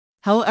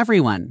Hello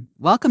everyone,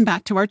 welcome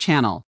back to our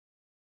channel.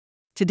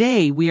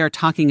 Today we are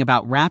talking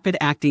about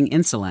rapid-acting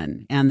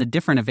insulin and the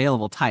different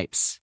available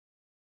types.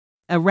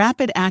 A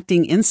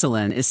rapid-acting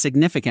insulin is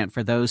significant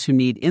for those who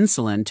need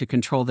insulin to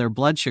control their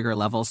blood sugar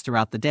levels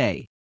throughout the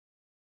day.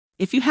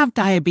 If you have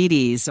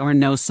diabetes or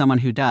know someone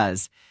who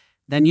does,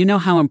 then you know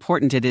how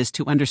important it is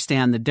to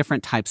understand the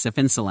different types of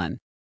insulin.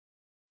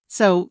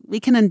 So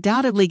we can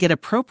undoubtedly get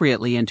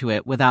appropriately into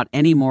it without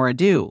any more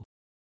ado.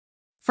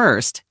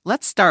 First,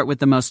 let's start with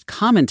the most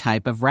common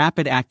type of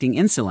rapid-acting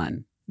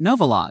insulin,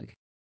 Novolog.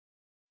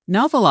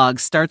 Novolog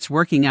starts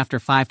working after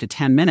 5 to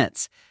 10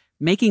 minutes,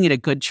 making it a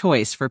good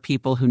choice for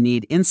people who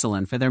need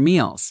insulin for their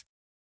meals.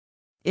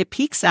 It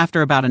peaks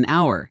after about an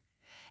hour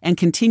and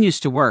continues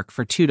to work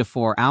for 2 to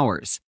 4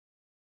 hours.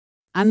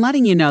 I'm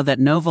letting you know that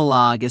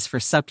Novolog is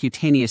for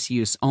subcutaneous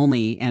use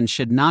only and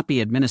should not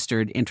be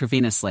administered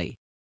intravenously.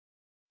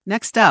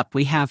 Next up,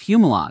 we have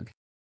Humalog.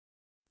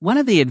 One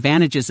of the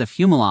advantages of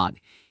Humalog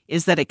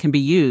is that it can be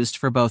used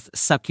for both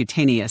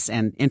subcutaneous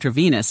and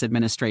intravenous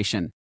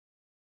administration.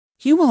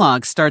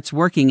 Humalog starts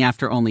working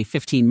after only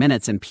 15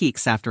 minutes and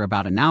peaks after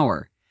about an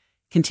hour,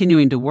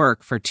 continuing to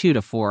work for 2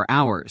 to 4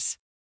 hours.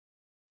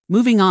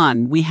 Moving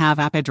on, we have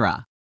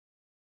Apidra.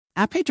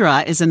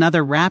 Apidra is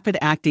another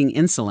rapid-acting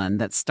insulin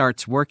that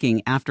starts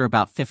working after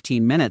about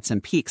 15 minutes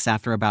and peaks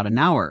after about an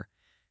hour,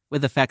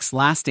 with effects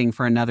lasting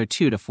for another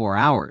 2 to 4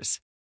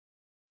 hours.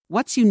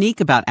 What's unique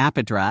about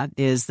Apidra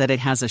is that it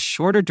has a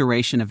shorter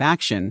duration of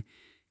action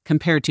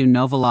compared to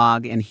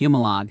Novolog and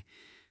Humalog,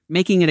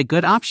 making it a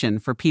good option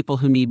for people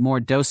who need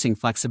more dosing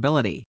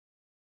flexibility.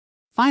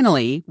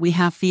 Finally, we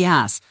have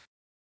Fiasp.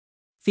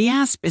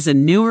 Fiasp is a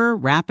newer,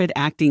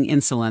 rapid-acting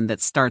insulin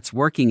that starts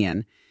working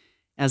in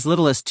as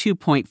little as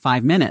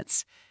 2.5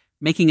 minutes,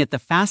 making it the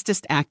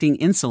fastest-acting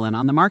insulin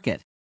on the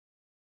market.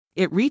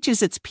 It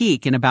reaches its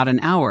peak in about an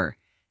hour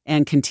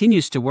and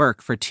continues to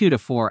work for 2 to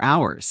 4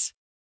 hours.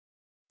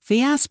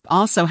 Fiasp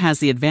also has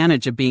the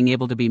advantage of being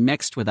able to be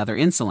mixed with other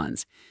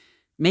insulins,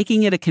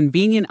 making it a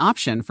convenient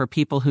option for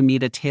people who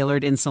need a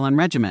tailored insulin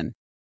regimen.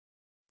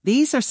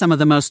 These are some of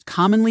the most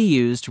commonly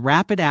used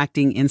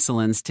rapid-acting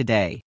insulins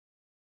today.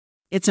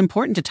 It's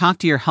important to talk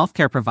to your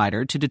healthcare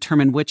provider to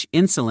determine which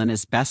insulin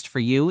is best for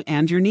you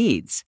and your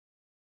needs.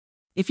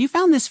 If you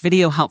found this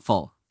video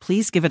helpful,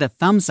 please give it a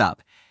thumbs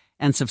up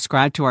and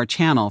subscribe to our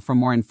channel for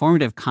more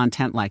informative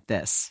content like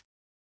this.